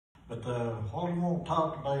But what we want to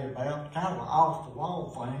talk today about, kind of an off-the-wall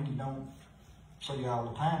thing you don't see all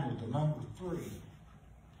the time, is the number 3.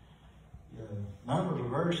 Numbers are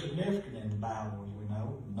very significant in the Bible, as we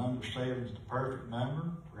know. Number 7 is the perfect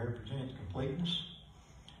number, represents completeness.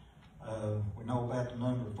 We know about the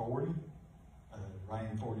number 40.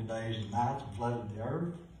 Rained 40 days and nights and flooded the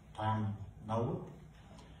earth, time of Noah.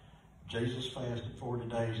 Jesus fasted 40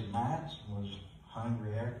 days and nights and was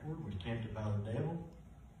hungry afterward, was tempted by the devil.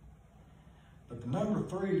 But the number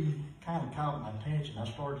 3 kind of caught my attention. I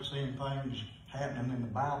started seeing things happening in the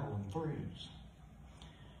Bible in threes.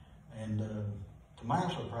 And to my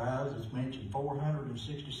surprise, it's mentioned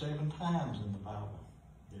 467 times in the Bible.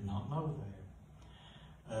 Did not know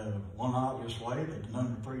that. One obvious way that the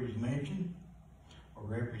number 3 is mentioned or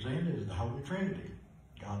represented is the Holy Trinity.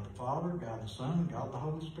 God the Father, God the Son, God the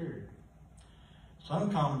Holy Spirit. Some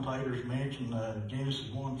commentators mention Genesis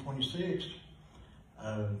 1:26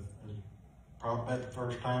 as probably about the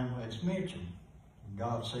first time it's mentioned.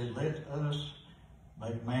 God said, "Let us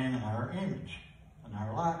make man in our image, in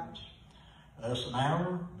our likeness." Us and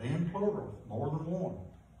our being plural, more than one.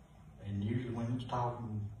 And usually when it's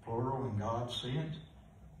talking plural in God's sense,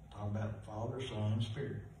 talking about the Father, Son, and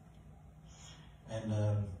Spirit. And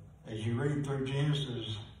as you read through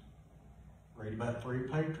Genesis, read about 3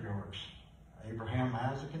 patriarchs, Abraham,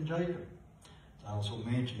 Isaac, and Jacob. It's also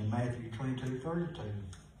mentioned in Matthew 22:32.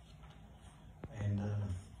 And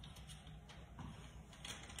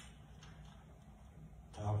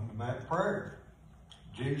talking about prayer.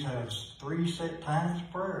 Jews have 3 set times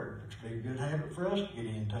of prayer, which would be a good habit for us to get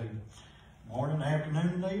into. Morning,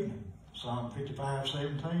 afternoon, and evening. Psalm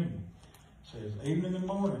 55:17 says, "Even in the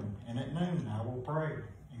morning and at noon I will pray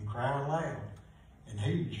and cry aloud, and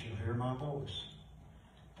he shall hear my voice."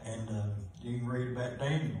 And you can read about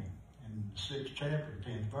Daniel in the 6th chapter,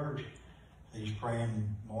 10th verse. He's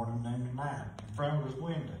praying morning, noon, and night in front of his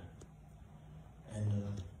window.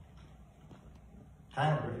 And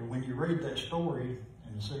kind of when you read that story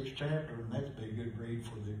in the 6th chapter, and that'd be a good read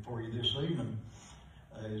for you this evening,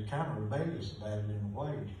 he's kind of rebellious about it in a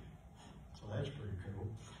way. So that's pretty cool.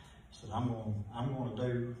 So I'm going to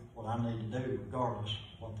do what I need to do regardless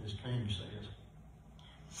of what this king says.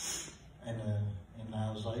 And in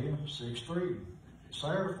Isaiah 6:3,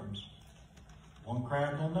 seraphims, one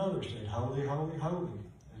cried to another, said, "Holy, holy, holy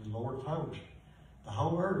is the Lord of hosts. The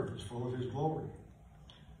whole earth is full of his glory."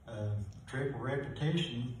 Triple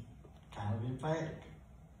repetition, kind of emphatic.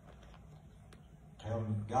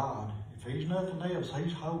 Telling God, if he's nothing else,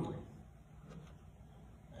 he's holy.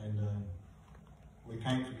 And we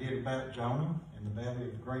can't forget about Jonah in the belly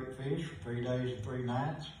of the great fish for 3 days and 3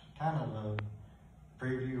 nights. Kind of a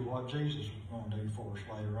preview of what Jesus was going to do for us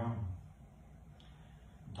later on.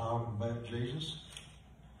 Talking about Jesus,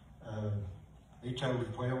 he chose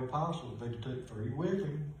 12 apostles, but he took 3 with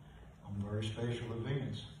him on very special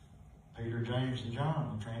events. Peter, James, and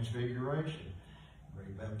John, the Transfiguration. Read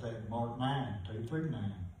about that in Mark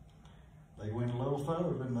 9:2-9. They went a little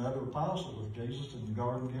further than the other apostles with Jesus in the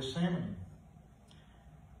Garden of Gethsemane.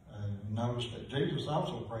 Notice that Jesus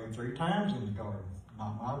also prayed 3 times in the garden,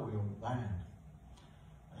 "Not my will, but thine."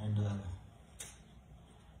 And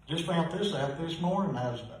just found this out this morning.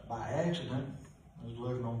 I was by accident. I was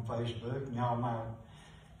looking on Facebook, and y'all know,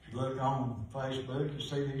 if you look on Facebook, you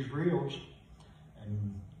see these reels,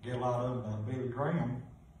 and get a lot of them by Billy Graham.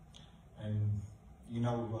 And you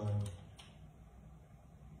know,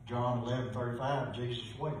 John 11:35,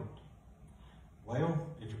 Jesus wept. Well,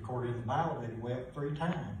 it's recorded in the Bible that he wept 3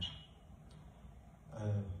 times.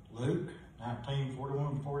 Luke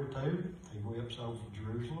 19:41-42, he weeps over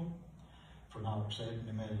Jerusalem for not accepting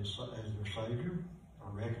him as their Savior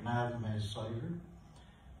or recognizing him as Savior.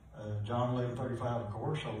 John 11:35, of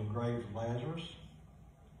course, over the grave of Lazarus.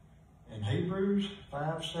 In Hebrews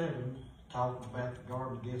 5:7, talking about the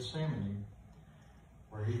Garden of Gethsemane,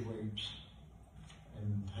 where he weeps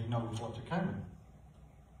and he knows what's coming.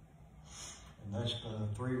 And that's the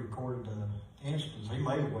 3 recorded instances. He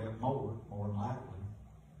may have wept more than likely.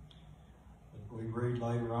 But we read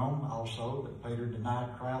later on also that Peter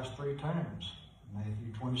denied Christ 3 times,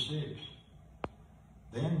 Matthew 26.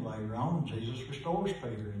 Then later on, Jesus restores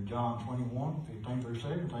Peter in John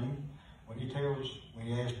 21:15-17, when he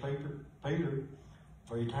asked Peter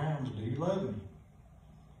 3 times, "Do you love me?"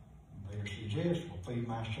 And Peter says, "Yes, well, feed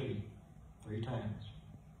my sheep," 3 times.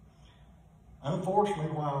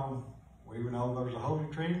 Unfortunately, while we know there's a Holy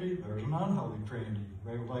Trinity, there's an unholy Trinity.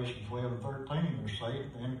 Revelation 12:13, there's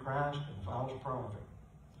Satan, the Antichrist, and the false prophet.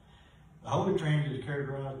 The Holy Trinity is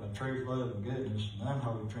characterized by truth, love, and goodness. And the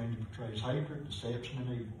unholy Trinity portrays hatred, deception, and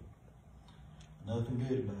evil. Nothing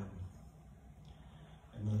good about them.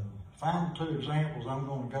 And Final two examples I'm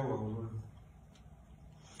going to go over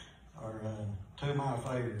are two of my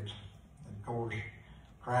favorites. Of course,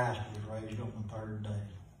 Christ was raised on the third day.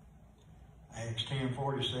 Acts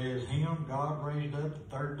 10:40 says, him God raised up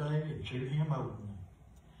the third day and chewed him open.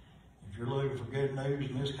 If you're looking for good news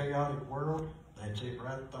in this chaotic world, that's it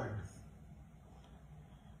right there.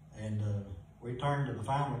 And we turn to the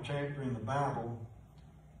final chapter in the Bible,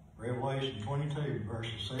 Revelation 22,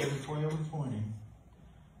 verses 7, 12, and 20,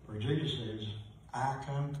 where Jesus says, I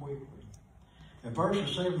come quickly. In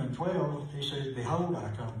verses 7 and 12, he says, behold,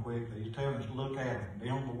 I come quickly. He's telling us to look out, be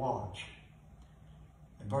on the watch.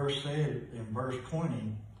 In verse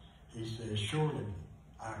 20, he says, surely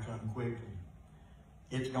I come quickly.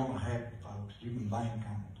 It's going to happen, folks. You can bank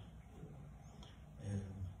on it.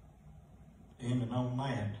 And ending on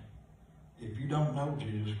that, if you don't know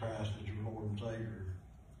Jesus Christ as your Lord and Savior,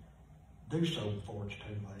 do so before it's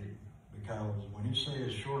too late. Because when he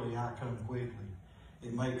says, surely I come quickly,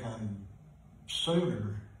 it may come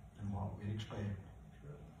sooner than what we expect.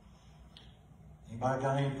 Anybody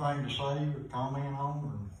got anything to say or comment on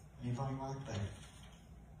or anything like that?